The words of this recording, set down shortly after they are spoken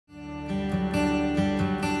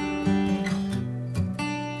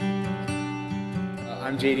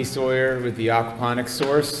I'm JD Sawyer with the Aquaponic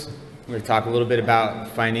Source. We're going to talk a little bit about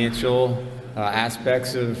financial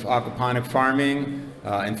aspects of aquaponic farming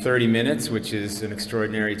in 30 minutes, which is an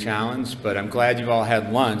extraordinary challenge. But I'm glad you've all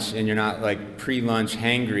had lunch and you're not like pre-lunch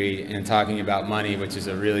hangry and talking about money, which is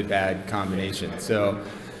a really bad combination. So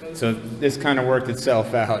this kind of worked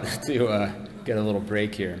itself out to get a little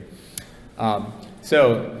break here.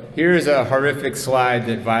 So here's a horrific slide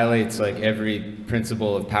that violates like every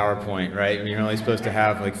principle of PowerPoint, right? You're only supposed to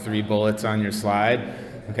have like 3 bullets on your slide.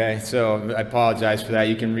 Okay, so I apologize for that.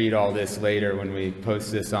 You can read all this later when we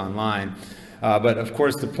post this online. But of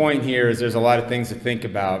course, the point here is there's a lot of things to think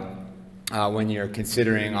about when you're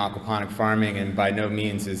considering aquaponic farming, and by no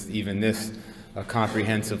means is even this a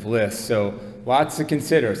comprehensive list. So lots to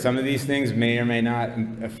consider. Some of these things may or may not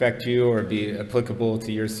affect you or be applicable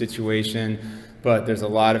to your situation, but there's a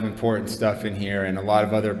lot of important stuff in here, and a lot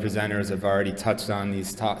of other presenters have already touched on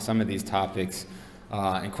these some of these topics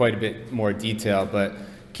in quite a bit more detail. But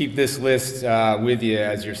keep this list with you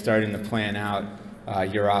as you're starting to plan out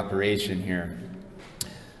your operation here.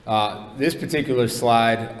 This particular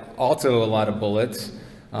slide, also a lot of bullets,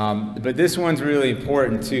 but this one's really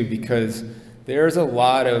important too, because there's a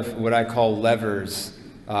lot of what I call levers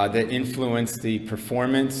that influence the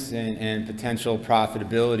performance and potential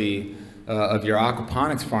profitability of your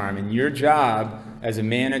aquaponics farm. And your job as a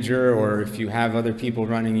manager, or if you have other people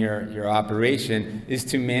running your operation, is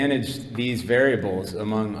to manage these variables,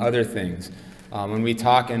 among other things. When we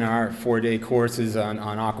talk in our 4-day courses on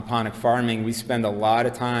aquaponic farming, we spend a lot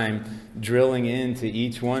of time drilling into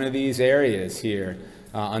each one of these areas here,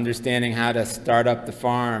 understanding how to start up the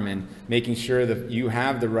farm and making sure that you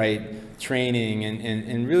have the right training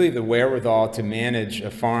and really the wherewithal to manage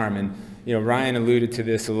a farm. And you know, Ryan alluded to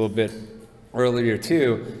this a little bit earlier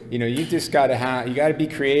too. You know, you just got to be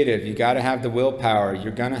creative. You got to have the willpower.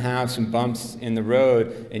 You're going to have some bumps in the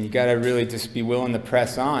road, and you got to really just be willing to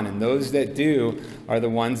press on. And those that do are the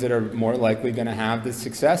ones that are more likely going to have the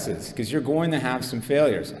successes, because you're going to have some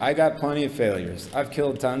failures. I got plenty of failures. I've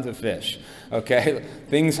killed tons of fish. Okay,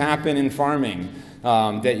 things happen in farming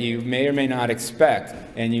that you may or may not expect,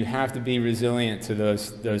 and you have to be resilient to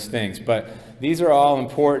those things. But these are all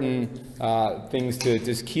important things to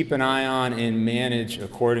just keep an eye on and manage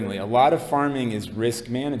accordingly. A lot of farming is risk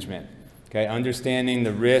management, okay? Understanding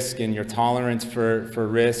the risk and your tolerance for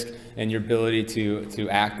risk and your ability to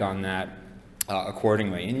act on that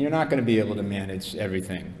accordingly. And you're not going to be able to manage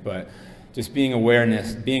everything, but just being aware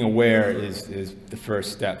is the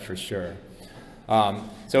first step for sure.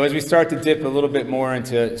 So as we start to dip a little bit more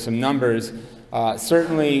into some numbers,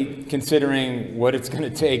 certainly considering what it's going to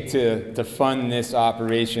take to fund this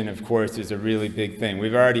operation, of course, is a really big thing.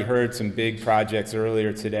 We've already heard some big projects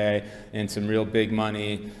earlier today and some real big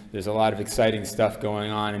money. There's a lot of exciting stuff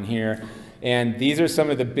going on in here. And these are some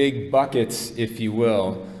of the big buckets, if you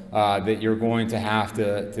will, that you're going to have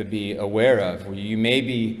to be aware of. You may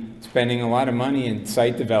be spending a lot of money in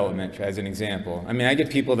site development, as an example. I mean, I get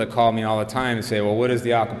people that call me all the time and say, well, what does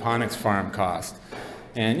the aquaponics farm cost?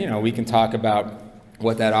 And, you know, we can talk about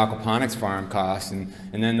what that aquaponics farm costs, and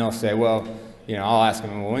then they'll say, well, you know, I'll ask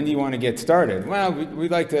them, well, when do you want to get started? Well,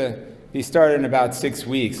 we'd like to be started in about 6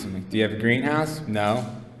 weeks. I'm like, do you have a greenhouse? No.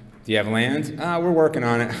 Do you have land? We're working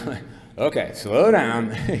on it. Okay, slow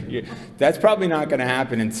down. That's probably not going to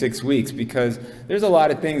happen in 6 weeks, because there's a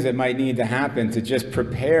lot of things that might need to happen to just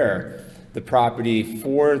prepare the property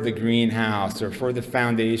for the greenhouse or for the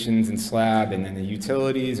foundations and slab and then the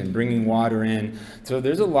utilities and bringing water in. So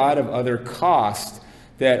there's a lot of other costs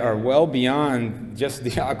that are well beyond just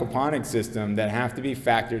the aquaponic system that have to be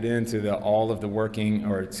factored into all of the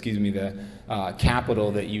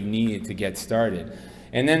capital that you need to get started.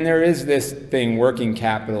 And then there is this thing, working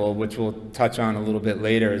capital, which we'll touch on a little bit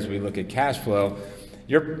later as we look at cash flow.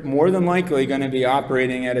 You're more than likely going to be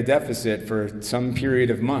operating at a deficit for some period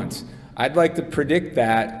of months. I'd like to predict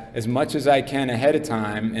that as much as I can ahead of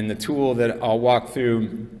time, and the tool that I'll walk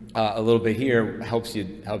through a little bit here helps you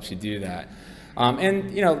do that.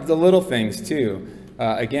 And you know, the little things too.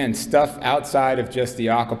 Again, stuff outside of just the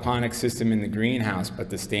aquaponic system in the greenhouse, but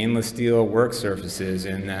the stainless steel work surfaces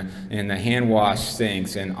and the hand wash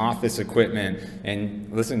sinks and office equipment.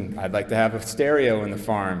 And listen, I'd like to have a stereo in the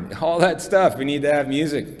farm. All that stuff. We need to have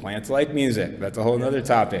music. Plants like music. That's a whole other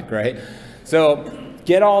topic, right? So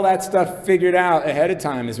get all that stuff figured out ahead of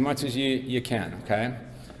time as much as you can, okay?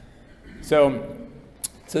 So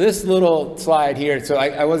this little slide here, so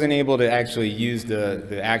I wasn't able to actually use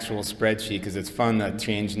the actual spreadsheet because it's fun to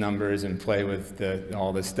change numbers and play with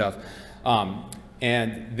all this stuff.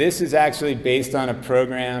 And this is actually based on a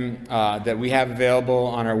program that we have available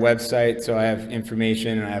on our website. So I have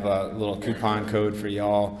information and I have a little coupon code for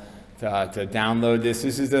y'all to download this.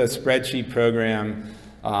 This is a spreadsheet program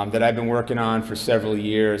that I've been working on for several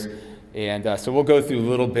years. And so we'll go through a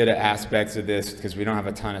little bit of aspects of this because we don't have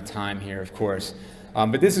a ton of time here, of course.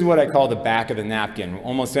 But this is what I call the back of the napkin.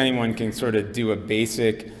 Almost anyone can sort of do a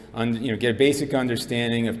basic, get a basic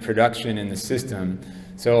understanding of production in the system.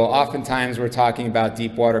 So oftentimes we're talking about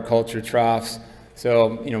deep water culture troughs.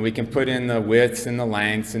 So, we can put in the widths and the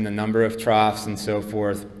lengths and the number of troughs and so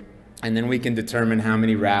forth. And then we can determine how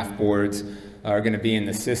many raft boards are going to be in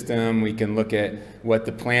the system. We can look at what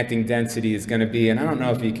the planting density is going to be. And I don't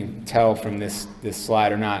know if you can tell from this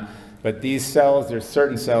slide or not, but these cells, there's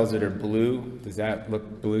certain cells that are blue. Does that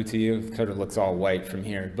look blue to you? It sort of looks all white from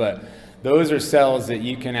here. But those are cells that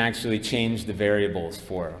you can actually change the variables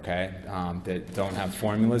for, okay, that don't have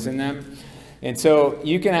formulas in them. And so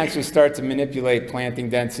you can actually start to manipulate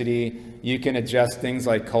planting density. You can adjust things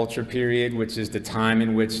like culture period, which is the time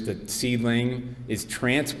in which the seedling is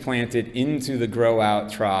transplanted into the grow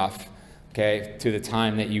out trough, okay, to the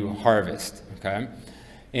time that you harvest, okay?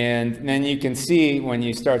 And then you can see when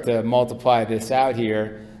you start to multiply this out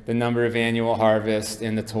here, the number of annual harvests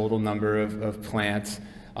and the total number of plants.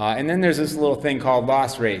 And then there's this little thing called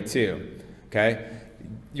loss rate too, okay?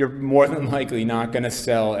 You're more than likely not going to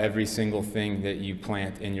sell every single thing that you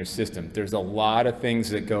plant in your system. There's a lot of things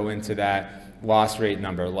that go into that loss rate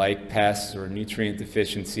number, like pests or nutrient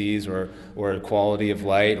deficiencies or quality of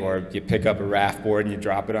light, or you pick up a raft board and you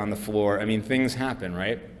drop it on the floor. I mean, things happen,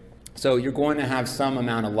 right? So you're going to have some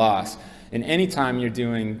amount of loss. And anytime you're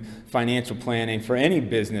doing financial planning for any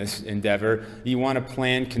business endeavor, you want to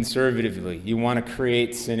plan conservatively. You want to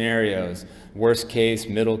create scenarios, worst case,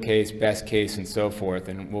 middle case, best case, and so forth.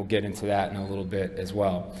 And we'll get into that in a little bit as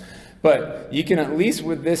well. But you can at least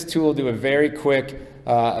with this tool do a very quick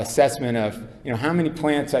assessment of how many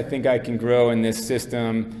plants I think I can grow in this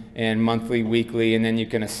system, and monthly, weekly, and then you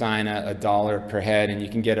can assign a dollar per head and you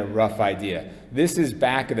can get a rough idea. This is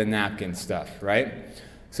back of the napkin stuff, right?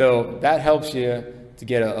 So that helps you to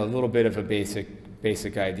get a little bit of a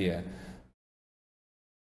basic idea.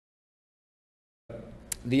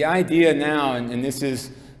 The idea now, and this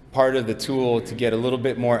is part of the tool to get a little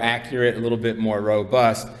bit more accurate, a little bit more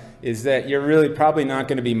robust, is that you're really probably not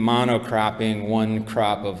going to be monocropping one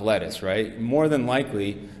crop of lettuce, right? More than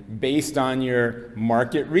likely, based on your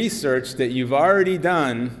market research that you've already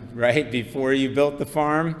done, right, before you built the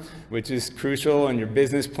farm, which is crucial, and your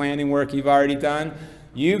business planning work you've already done,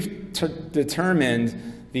 you've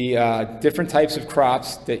determined the different types of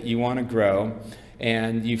crops that you want to grow,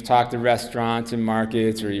 and you've talked to restaurants and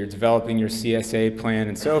markets, or you're developing your CSA plan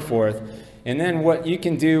and so forth. And then what you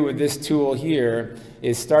can do with this tool here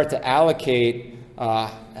is start to allocate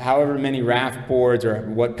however many raft boards or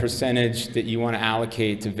what percentage that you want to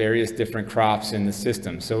allocate to various different crops in the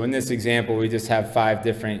system. So in this example, we just have 5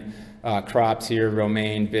 different crops here: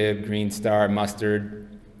 romaine, bib, green star, mustard,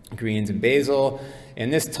 greens, and basil.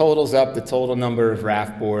 And this totals up the total number of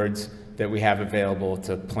raft boards that we have available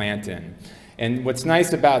to plant in. And what's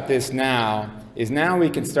nice about this now is now we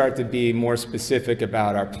can start to be more specific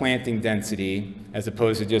about our planting density, as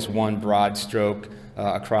opposed to just one broad stroke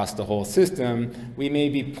across the whole system. We may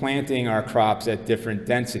be planting our crops at different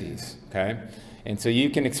densities, okay? And so you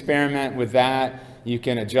can experiment with that. You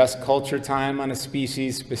can adjust culture time on a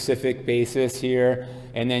species-specific basis here,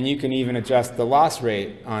 and then you can even adjust the loss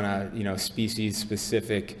rate on a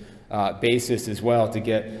species-specific basis as well to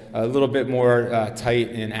get a little bit more tight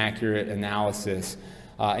and accurate analysis.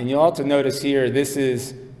 And you'll also notice here, this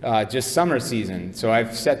is just summer season. So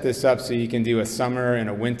I've set this up so you can do a summer and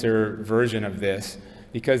a winter version of this,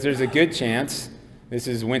 because there's a good chance this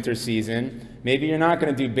is winter season. Maybe you're not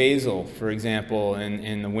going to do basil, for example,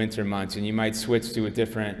 in the winter months, and you might switch to a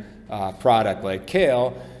different product like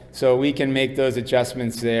kale. So we can make those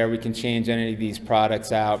adjustments there. We can change any of these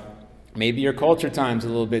products out. Maybe your culture time's a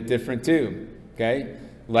little bit different too, okay?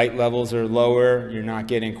 Light levels are lower. You're not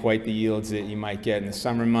getting quite the yields that you might get in the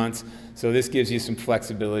summer months. So this gives you some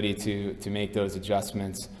flexibility to make those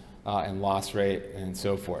adjustments and loss rate and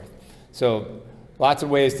so forth. So lots of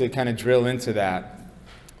ways to kind of drill into that.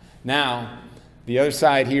 Now, the other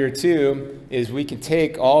side here too is we can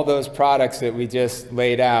take all those products that we just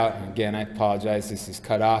laid out. Again, I apologize, this is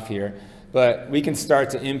cut off here. But we can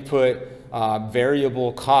start to input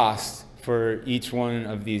variable costs for each one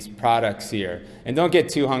of these products here. And don't get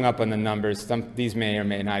too hung up on the numbers. These may or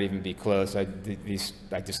may not even be close. I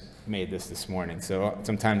just made this morning, so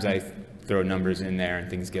sometimes I throw numbers in there and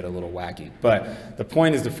things get a little wacky. But the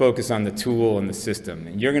point is to focus on the tool and the system.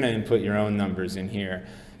 And you're going to input your own numbers in here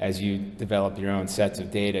as you develop your own sets of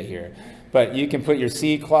data here. But you can put your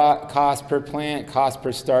seed cost per plant, cost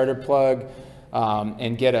per starter plug,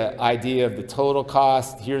 and get an idea of the total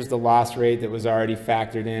cost. Here's the loss rate that was already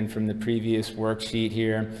factored in from the previous worksheet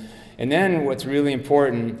here. And then what's really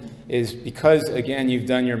important is, because, again, you've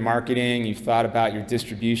done your marketing, you've thought about your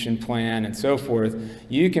distribution plan and so forth,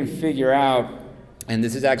 you can figure out, and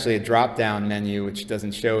this is actually a drop-down menu, which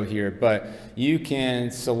doesn't show here, but you can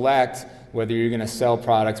select whether you're going to sell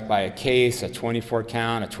products by a case, a 24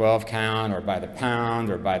 count, a 12 count, or by the pound,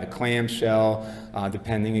 or by the clamshell,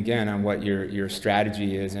 depending, again, on what your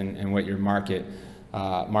strategy is and what your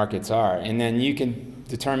markets are. And then you can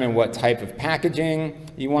determine what type of packaging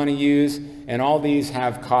you want to use, and all these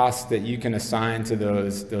have costs that you can assign to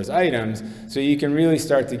those items, so you can really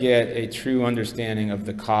start to get a true understanding of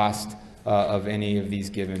the cost of any of these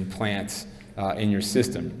given plants in your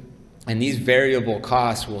system. And these variable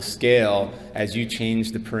costs will scale as you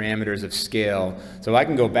change the parameters of scale. So I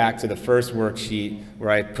can go back to the first worksheet where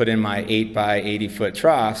I put in my 8 by 80 foot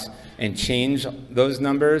troughs and change those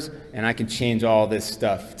numbers, and I can change all this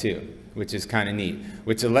stuff too, which is kind of neat,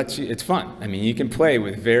 which lets you, it's fun. I mean, you can play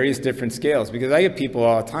with various different scales, because I get people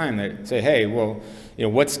all the time that say, hey, well,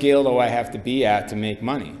 what scale do I have to be at to make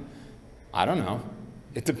money? I don't know.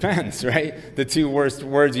 It depends, right? The two worst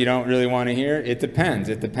words you don't really want to hear, it depends.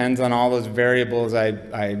 It depends on all those variables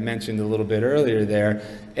I mentioned a little bit earlier there.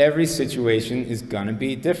 Every situation is going to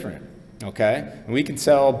be different, okay? And we can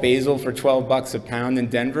sell basil for 12 bucks a pound in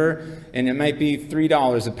Denver, and it might be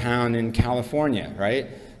 $3 a pound in California, right?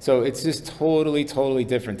 So it's just totally, totally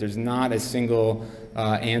different. There's not a single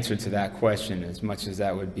answer to that question. As much as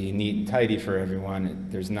that would be neat and tidy for everyone,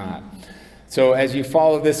 there's not. So as you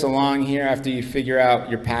follow this along here, after you figure out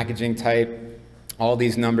your packaging type, all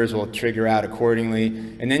these numbers will trigger out accordingly.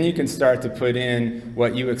 And then you can start to put in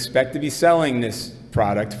what you expect to be selling this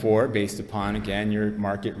product for, based upon, again, your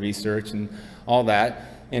market research and all that.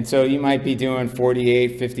 And so you might be doing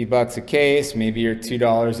 48, 50 bucks a case, maybe you're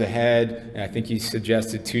 $2 ahead. And I think you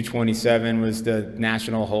suggested 227 was the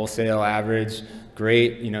national wholesale average.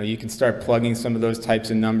 Great, you can start plugging some of those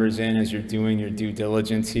types of numbers in as you're doing your due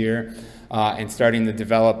diligence here, and starting to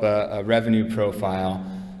develop a revenue profile.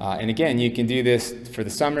 And again, you can do this for the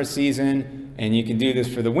summer season, and you can do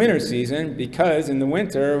this for the winter season, because in the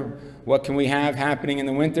winter, what can we have happening in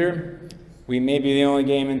the winter? We may be the only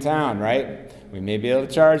game in town, right? We may be able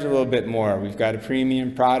to charge a little bit more. We've got a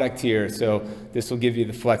premium product here, so this will give you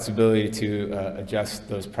the flexibility to adjust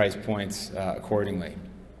those price points accordingly.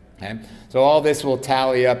 Okay? So all this will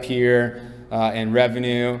tally up here in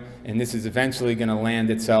revenue, and this is eventually going to land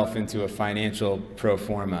itself into a financial pro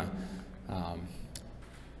forma. All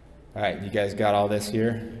right, you guys got all this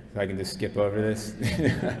here? If I can just skip over this.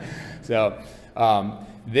 So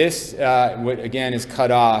this, again, is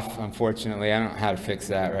cut off, unfortunately. I don't know how to fix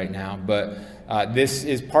that right now, but this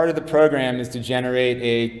is part of the program, is to generate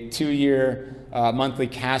a 2-year monthly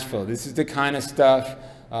cash flow. This is the kind of stuff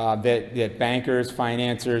that bankers,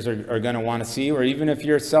 financiers are going to want to see, or even if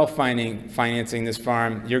you're self-financing this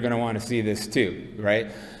farm, you're going to want to see this too,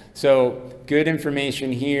 right? So good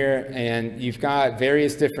information here, and you've got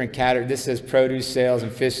various different categories. This says produce sales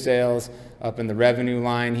and fish sales up in the revenue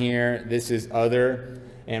line here. This is other,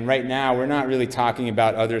 and right now we're not really talking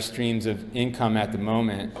about other streams of income at the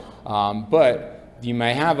moment, but you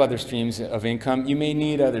may have other streams of income. You may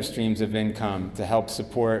need other streams of income to help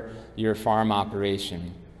support your farm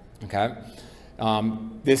operation, okay?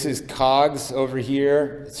 This is COGS over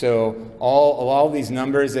here. So all these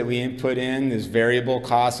numbers that we input in, there's variable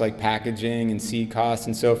costs like packaging and seed costs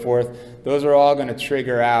and so forth. Those are all going to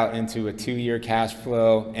trigger out into a 2-year cash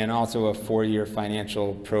flow and also a 4-year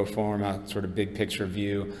financial pro forma, sort of big picture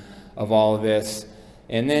view of all of this.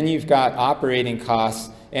 And then you've got operating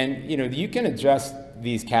costs, and you can adjust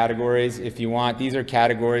these categories if you want. These are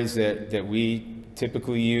categories that we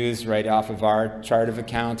typically use right off of our chart of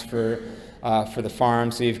accounts for the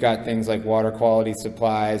farm. So you've got things like water quality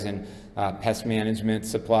supplies and pest management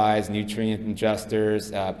supplies, nutrient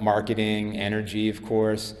adjusters, marketing, energy, of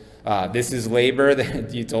course. This is labor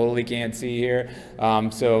that you totally can't see here.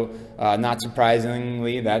 Not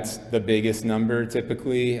surprisingly, that's the biggest number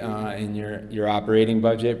typically in your operating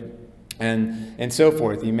budget, and so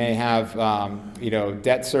forth. You may have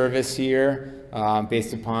debt service here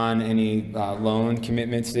based upon any loan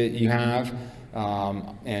commitments that you have.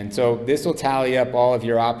 And so this will tally up all of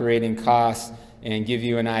your operating costs and give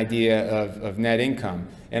you an idea of net income.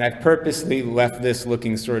 And I've purposely left this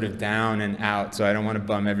looking sort of down and out, so I don't want to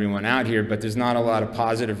bum everyone out here, but there's not a lot of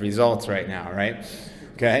positive results right now, right?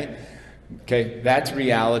 Okay, that's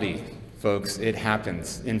reality, folks. It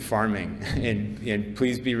happens in farming, and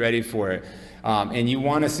please be ready for it. And you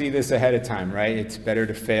want to see this ahead of time, right? It's better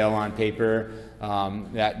to fail on paper,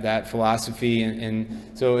 that philosophy.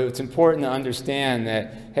 And so it's important to understand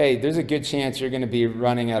that, hey, there's a good chance you're going to be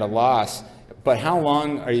running at a loss, but how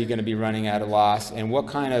long are you going to be running at a loss, and what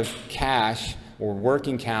kind of cash or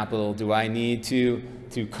working capital do I need to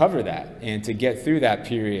cover that and to get through that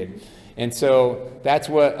period? And so that's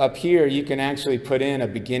what up here you can actually put in a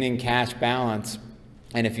beginning cash balance.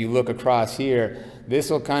 And if you look across here,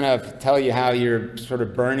 this will kind of tell you how you're sort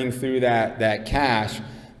of burning through that cash,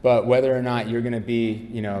 but whether or not you're going to be,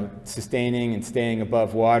 you know, sustaining and staying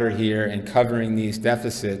above water here and covering these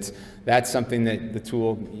deficits, that's something that the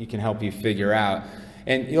tool can help you figure out.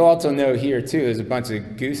 And you'll also know here too, there's a bunch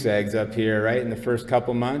of goose eggs up here, right, in the first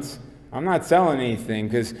couple months. I'm not selling anything,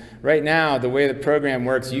 because right now the way the program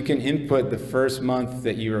works, you can input the first month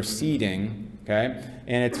that you are seeding, okay,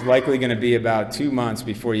 and it's likely going to be about 2 months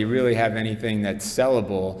before you really have anything that's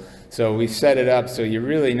sellable. So we've set it up so you're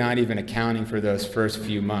really not even accounting for those first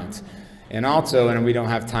few months. And also, and we don't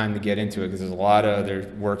have time to get into it because there's a lot of other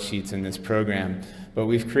worksheets in this program, but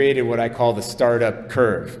we've created what I call the startup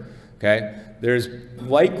curve, okay? There's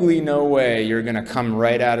likely no way you're going to come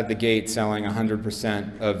right out of the gate selling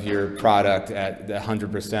 100% of your product at the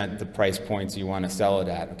 100% the price points you want to sell it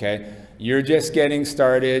at, okay? You're just getting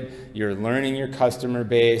started, you're learning your customer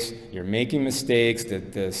base, you're making mistakes,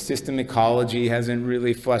 the system ecology hasn't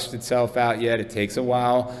really fleshed itself out yet. It takes a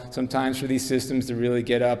while sometimes for these systems to really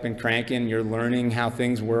get up and cranking. You're learning how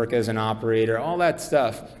things work as an operator. All that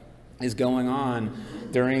stuff is going on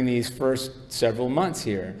during these first several months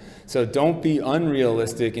here. So don't be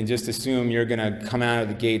unrealistic and just assume you're going to come out of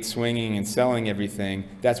the gate swinging and selling everything.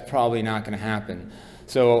 That's probably not going to happen.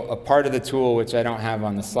 So a part of the tool, which I don't have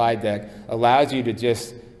on the slide deck, allows you to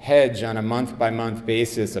just hedge on a month-by-month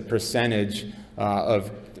basis a percentage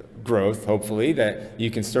of growth, hopefully, that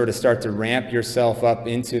you can sort of start to ramp yourself up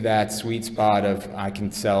into that sweet spot of I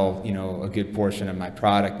can sell, you know, a good portion of my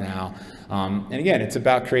product now. And again, it's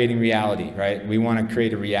about creating reality, right? We want to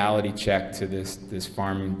create a reality check to this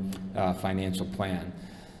farm financial plan.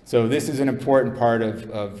 So this is an important part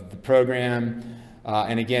of the program.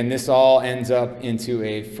 And again, this all ends up into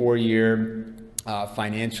a 4-year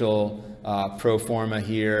financial pro forma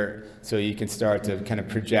here, so you can start to kind of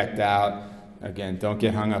project out. Again, don't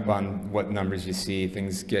get hung up on what numbers you see.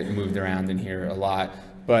 Things get moved around in here a lot.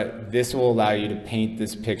 But this will allow you to paint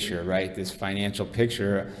this picture, right? This financial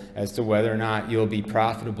picture as to whether or not you'll be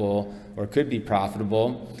profitable or could be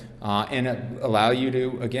profitable, and allow you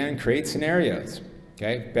to, again, create scenarios.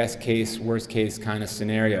 Okay, best case, worst case kind of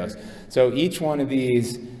scenarios. So each one of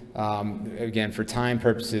these, again, for time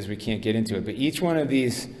purposes, we can't get into it, but each one of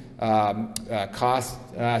these cost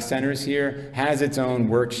centers here has its own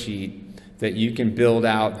worksheet that you can build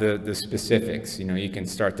out the specifics. You know, you can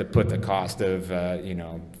start to put the cost of, you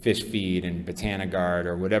know, fish feed and Botanigard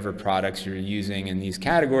or whatever products you're using in these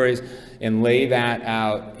categories, and lay that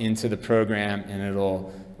out into the program, and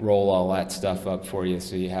it'll roll all that stuff up for you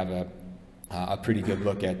so you have a pretty good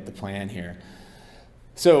look at the plan here.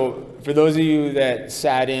 So for those of you that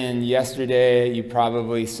sat in yesterday, you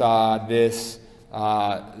probably saw this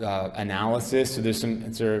analysis. So there's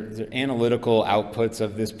there analytical outputs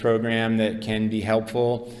of this program that can be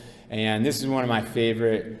helpful. And this is one of my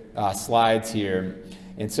favorite slides here.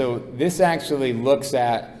 And so this actually looks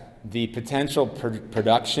at the potential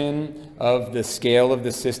production of the scale of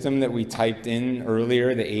the system that we typed in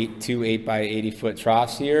earlier, the 2 8x80 foot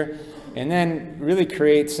troughs here, and then really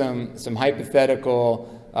create some hypothetical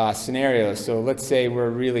scenarios. So let's say we're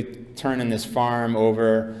really turning this farm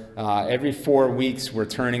over. Every 4 weeks, we're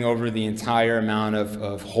turning over the entire amount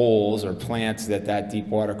of holes or plants that deep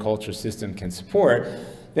water culture system can support.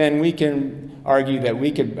 Then we can argue that we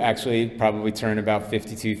could actually probably turn about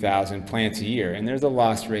 52,000 plants a year. And there's a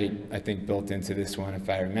loss rate, I think, built into this one, if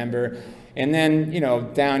I remember. And then, you know,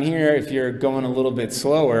 down here, if you're going a little bit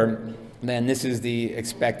slower, then this is the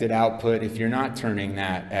expected output if you're not turning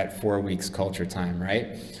that at 4 weeks culture time,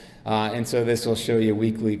 right? And so this will show you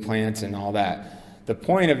weekly plants and all that. The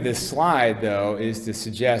point of this slide, though, is to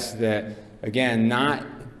suggest that, again, not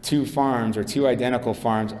two farms or two identical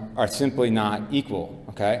farms are simply not equal,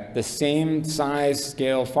 okay? The same size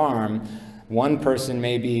scale farm, one person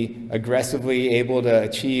may be aggressively able to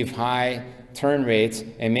achieve high turn rates,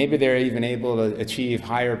 and maybe they're even able to achieve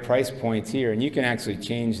higher price points here, and you can actually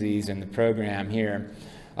change these in the program here.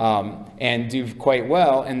 and do quite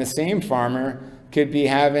well, and the same farmer could be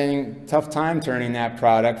having tough time turning that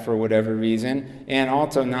product for whatever reason, and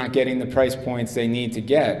also not getting the price points they need to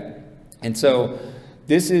get. And so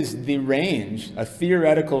this is the range, a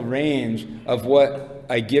theoretical range of what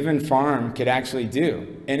a given farm could actually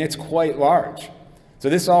do, and it's quite large. So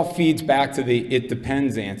this all feeds back to the "it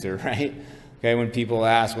depends" answer, right? Okay, when people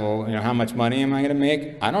ask, well, you know, how much money am I going to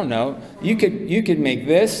make? I don't know. You could make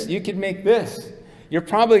this, you could make this. You're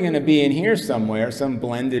probably going to be in here somewhere, some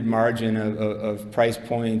blended margin of price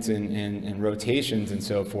points and rotations and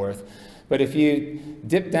so forth. But if you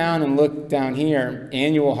dip down and look down here,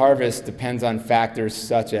 annual harvest depends on factors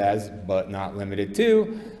such as, but not limited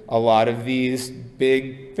to, a lot of these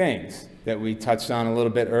big things that we touched on a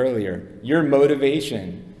little bit earlier. Your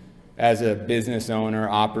motivation as a business owner,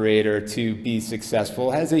 operator to be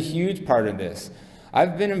successful has a huge part of this.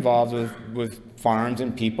 I've been involved with farms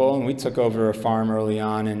and people, and we took over a farm early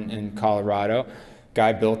on in Colorado.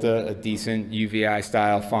 Guy built a decent UVI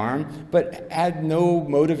style farm, but had no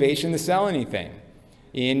motivation to sell anything.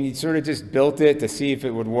 And he sort of just built it to see if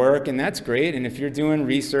it would work, and that's great. And if you're doing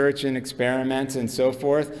research and experiments and so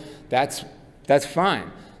forth, that's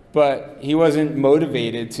fine. But he wasn't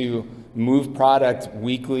motivated to move product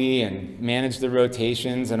weekly and manage the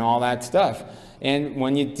rotations and all that stuff. And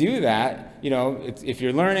when you do that, you know, if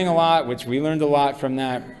you're learning a lot, which we learned a lot from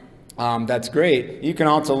that, that's great. You can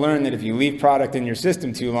also learn that if you leave product in your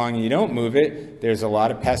system too long and you don't move it, there's a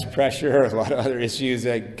lot of pest pressure, a lot of other issues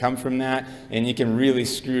that come from that, and it can really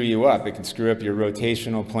screw you up. It can screw up your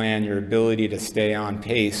rotational plan, your ability to stay on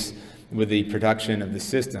pace with the production of the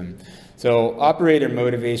system. So operator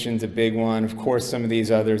motivation is a big one. Of course, some of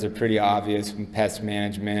these others are pretty obvious: pest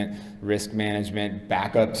management, risk management,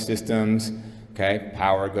 backup systems. Okay,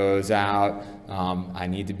 power goes out, I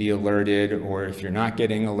need to be alerted, or if you're not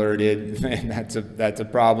getting alerted, that's a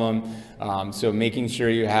problem. So making sure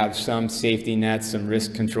you have some safety nets, some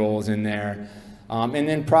risk controls in there. And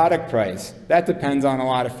then product price, that depends on a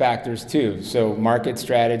lot of factors too. So market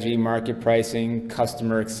strategy, market pricing,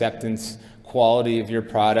 customer acceptance, quality of your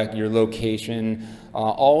product, your location,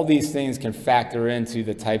 all these things can factor into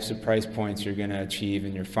the types of price points you're gonna achieve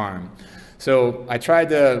in your farm. So I tried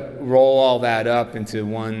to roll all that up into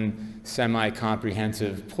one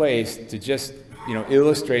semi-comprehensive place to just, you know,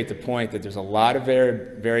 illustrate the point that there's a lot of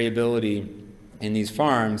variability in these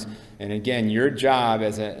farms. And again, your job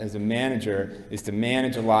as a manager is to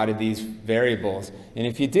manage a lot of these variables. And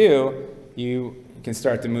if you do, you can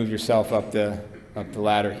start to move yourself up the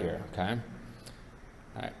ladder here, okay?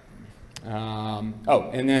 All right. Oh,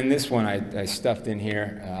 and then this one I stuffed in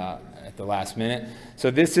here at the last minute.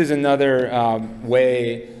 So this is another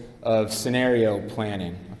way of scenario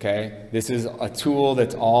planning, okay? This is a tool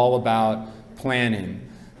that's all about planning.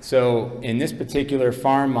 So in this particular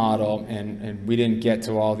farm model, and we didn't get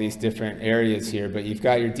to all these different areas here, but you've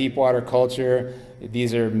got your deep water culture.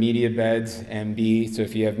 These are media beds, MB. So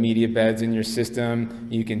if you have media beds in your system,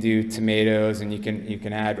 you can do tomatoes, and you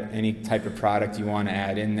can add any type of product you want to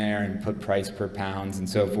add in there and put price per pounds and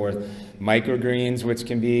so forth. Microgreens, which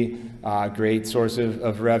can be a great source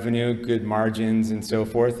of revenue, good margins and so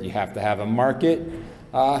forth. You have to have a market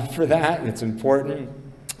for that. It's important.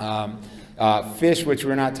 Fish, which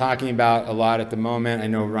we're not talking about a lot at the moment. I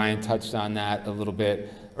know Ryan touched on that a little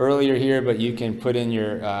bit earlier here, but you can put in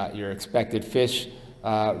your expected fish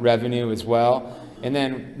revenue as well. And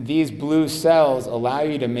then these blue cells allow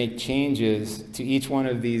you to make changes to each one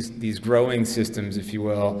of these growing systems, if you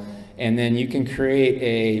will. And then you can create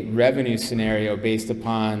a revenue scenario based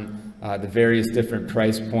upon the various different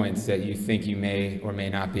price points that you think you may or may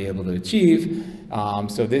not be able to achieve.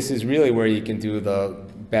 So this is really where you can do the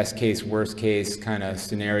best case, worst case kind of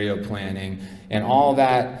scenario planning. And all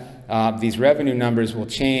that, these revenue numbers will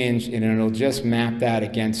change, and it'll just map that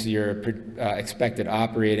against your expected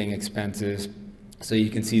operating expenses, so you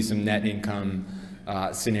can see some net income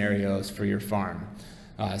scenarios for your farm.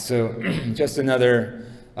 So just another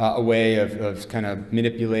a way of kind of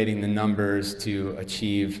manipulating the numbers to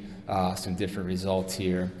achieve some different results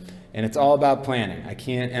here. And it's all about planning. I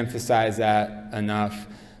can't emphasize that enough.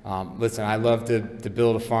 Listen, I love to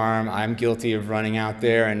build a farm. I'm guilty of running out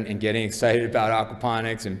there and getting excited about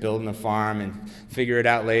aquaponics and building a farm and figure it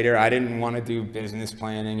out later. I didn't want to do business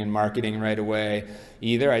planning and marketing right away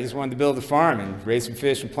either. I just wanted to build a farm and raise some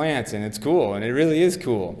fish and plants, and it's cool, and it really is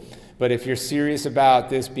cool. But if you're serious about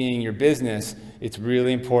this being your business, it's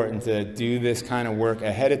really important to do this kind of work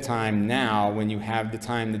ahead of time now, when you have the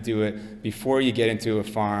time to do it, before you get into a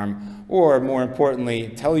farm. Or more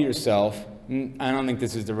importantly, tell yourself, I don't think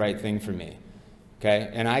this is the right thing for me, okay?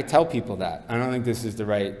 And I tell people that. I don't think this is the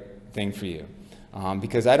right thing for you.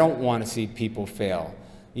 because I don't want to see people fail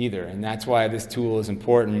either. And that's why this tool is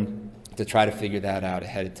important, to try to figure that out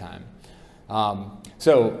ahead of time.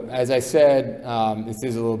 So as I said, this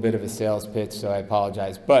is a little bit of a sales pitch, so I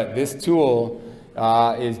apologize. But this tool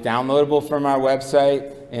is downloadable from our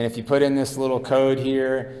website. And if you put in this little code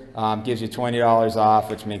here, gives you $20 off,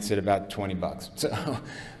 which makes it about 20 bucks.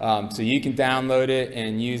 So you can download it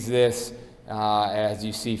and use this as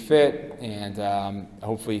you see fit, and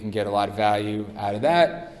hopefully you can get a lot of value out of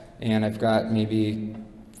that. And I've got maybe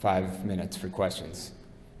 5 minutes for questions.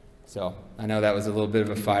 So I know that was a little bit of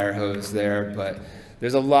a fire hose there, but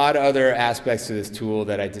there's a lot of other aspects to this tool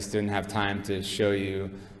that I just didn't have time to show you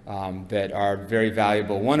that are very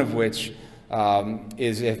valuable. One of which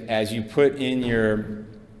is as you put in your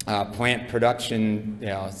plant production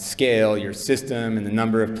scale, your system, and the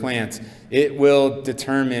number of plants, it will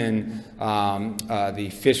determine the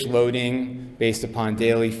fish loading based upon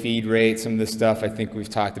daily feed rate. Some of the stuff I think we've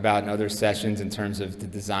talked about in other sessions in terms of the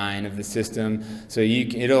design of the system. So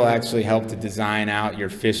it'll actually help to design out your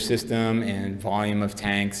fish system and volume of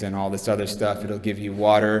tanks and all this other stuff. It'll give you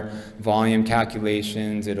water volume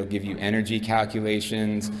calculations. It'll give you energy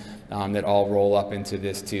calculations that all roll up into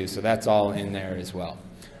this too. So that's all in there as well.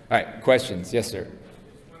 All right, questions? Yes, sir.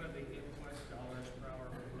 What are the input dollars per hour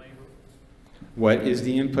for labor? What is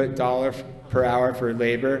the input dollar per hour for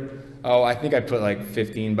labor? Oh, I think I put like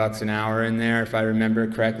 15 bucks an hour in there, if I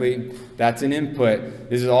remember correctly. That's an input.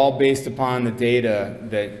 This is all based upon the data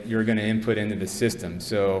that you're going to input into the system.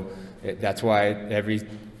 So that's why every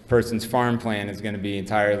person's farm plan is going to be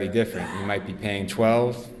entirely different. You might be paying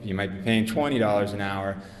 12, you might be paying $20 an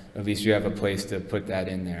hour. At least you have a place to put that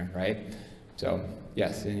in there, right? So,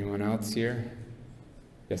 yes, anyone else here?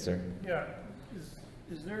 Yes, sir. Yeah.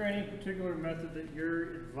 Is there any particular method that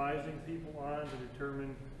you're advising people on to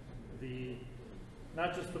determine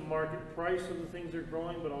not just the market price of the things they're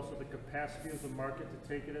growing, but also the capacity of the market to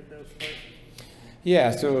take it at those prices? Yeah,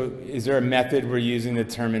 so is there a method we're using to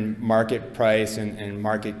determine market price and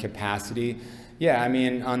market capacity? Yeah, I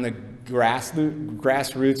mean, on the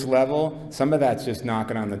grassroots level, some of that's just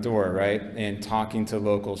knocking on the door, right? And talking to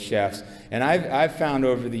local chefs. And I've found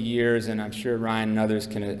over the years, and I'm sure Ryan and others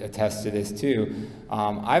can attest to this too,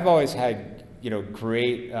 I've always had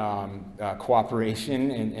great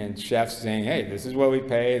cooperation and chefs saying, hey, this is what we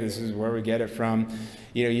pay, this is where we get it from.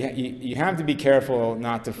 You have to be careful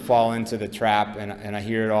not to fall into the trap, and I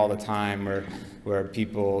hear it all the time where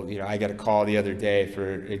people, I got a call the other day,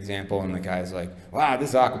 for example, and the guy's like, wow,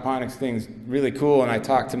 this aquaponics thing's really cool, and I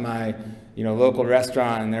talked to my local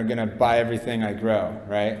restaurant and they're gonna buy everything I grow,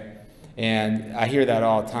 right? And I hear that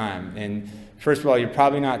all the time. And first of all, you're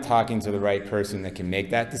probably not talking to the right person that can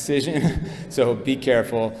make that decision, so be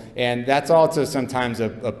careful. And that's also sometimes a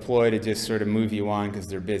ploy to just sort of move you on because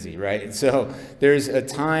they're busy, right? So there's a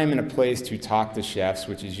time and a place to talk to chefs,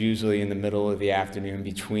 which is usually in the middle of the afternoon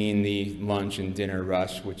between the lunch and dinner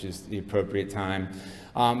rush, which is the appropriate time.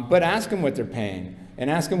 But ask them what they're paying, and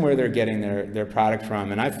ask them where they're getting their product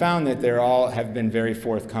from. And I found that they all have been very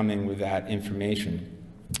forthcoming with that information.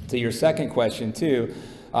 To your second question too,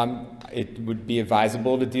 it would be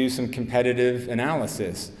advisable to do some competitive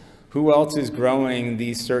analysis. Who else is growing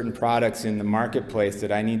these certain products in the marketplace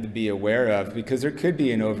that I need to be aware of? Because there could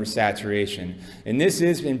be an oversaturation. And this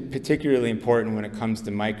is particularly important when it comes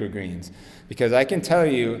to microgreens. Because I can tell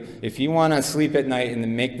you, if you want to sleep at night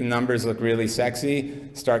and make the numbers look really sexy,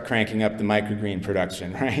 start cranking up the microgreen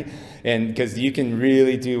production, right? And because you can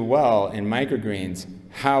really do well in microgreens.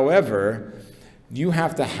 However, you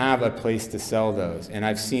have to have a place to sell those. And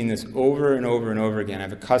I've seen this over and over and over again. I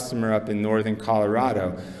have a customer up in northern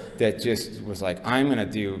Colorado that just was like, I'm gonna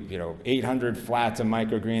do 800 flats of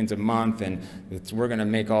microgreens a month, and we're gonna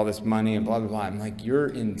make all this money and blah, blah, blah. I'm like, you're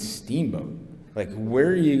in Steamboat. Like, where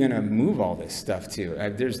are you gonna move all this stuff to?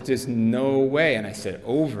 There's just no way. And I said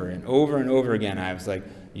over and over and over again, I was like,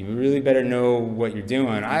 you really better know what you're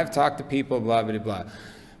doing. I've talked to people, blah, blah, blah.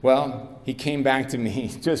 Well, he came back to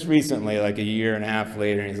me just recently, like a year and a half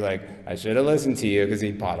later, and he's like, I should have listened to you, because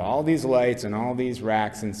he bought all these lights and all these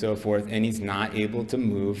racks and so forth, and he's not able to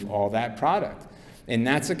move all that product. And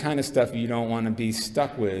that's the kind of stuff you don't want to be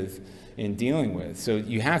stuck with in dealing with. So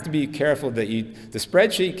you have to be careful that the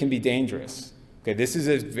spreadsheet can be dangerous. Okay, this is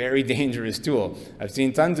a very dangerous tool. I've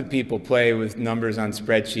seen tons of people play with numbers on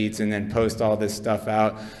spreadsheets and then post all this stuff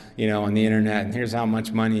out, on the internet, and here's how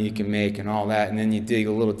much money you can make and all that, and then you dig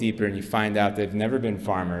a little deeper and you find out they've never been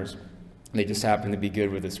farmers. They just happen to be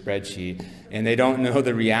good with a spreadsheet, and they don't know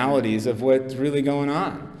the realities of what's really going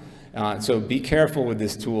on. So be careful with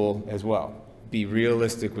this tool as well. Be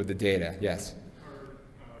realistic with the data. Yes? Are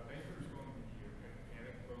bankers going to be an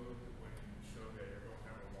anecdote when you show that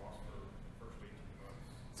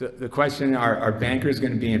So the question, are bankers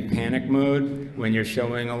going to be in panic mode when you're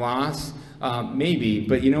showing a loss? Maybe,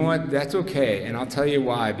 but you know what? That's okay, and I'll tell you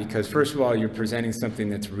why. Because first of all, you're presenting something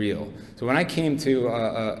that's real. So when I came to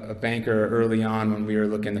a banker early on when we were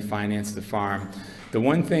looking to finance the farm, the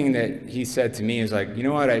one thing that he said to me is like, you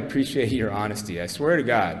know what? I appreciate your honesty. I swear to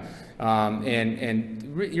God.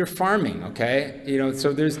 You're farming, okay? You know,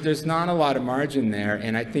 so there's not a lot of margin there,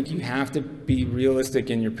 and I think you have to be realistic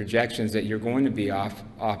in your projections that you're going to be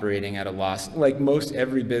operating at a loss. Like most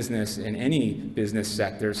every business in any business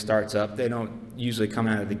sector starts up, they don't usually come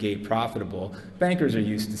out of the gate profitable. Bankers are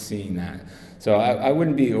used to seeing that. So I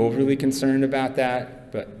wouldn't be overly concerned about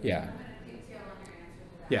that, but yeah.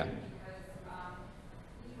 Yeah.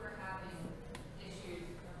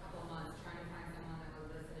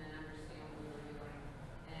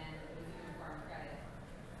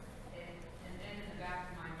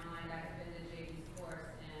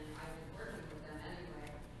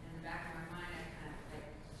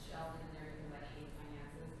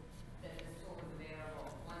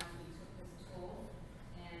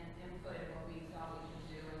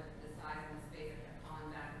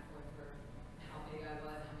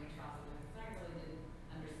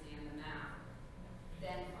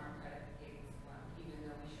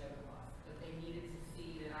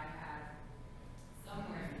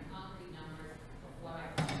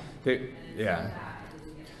 Yeah,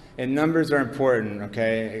 and numbers are important,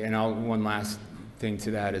 okay? And one last thing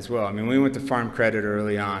to that as well. I mean, we went to Farm Credit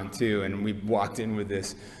early on too, and we walked in with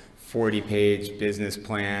this 40-page business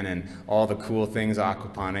plan and all the cool things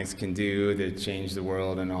aquaponics can do to change the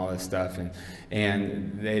world and all this stuff,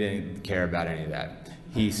 and they didn't care about any of that.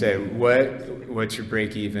 He said, what's your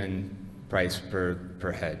break-even price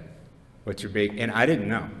per head? What's your break? And I didn't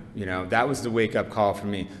know. You know, that was the wake-up call for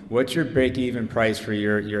me. What's your break-even price for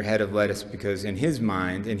your head of lettuce? Because in his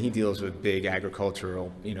mind, and he deals with big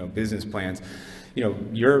agricultural, you know, business plans, you know,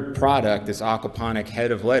 your product, this aquaponic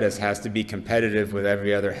head of lettuce, has to be competitive with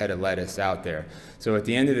every other head of lettuce out there. So at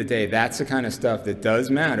the end of the day, that's the kind of stuff that does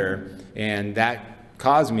matter, and that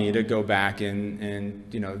caused me to go back and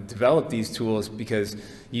you know, develop these tools, because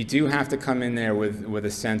you do have to come in there with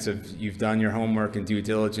a sense of you've done your homework and due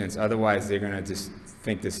diligence. Otherwise, they're going to just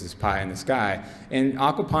think this is pie in the sky. And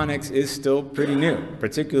aquaponics is still pretty new,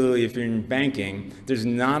 particularly if you're in banking. There's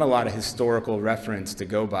not a lot of historical reference to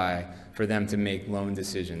go by for them to make loan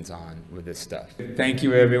decisions on with this stuff. Thank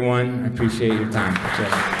you, everyone. I appreciate your time.